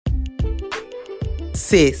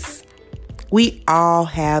Sis, we all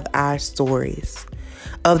have our stories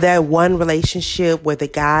of that one relationship where the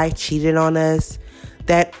guy cheated on us,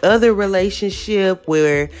 that other relationship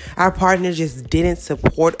where our partner just didn't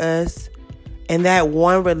support us, and that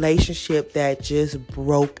one relationship that just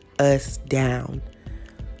broke us down.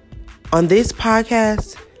 On this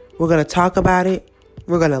podcast, we're going to talk about it.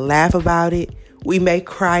 We're going to laugh about it. We may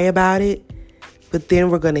cry about it, but then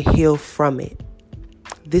we're going to heal from it.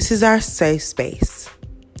 This is our safe space.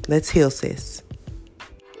 Let's heal, sis.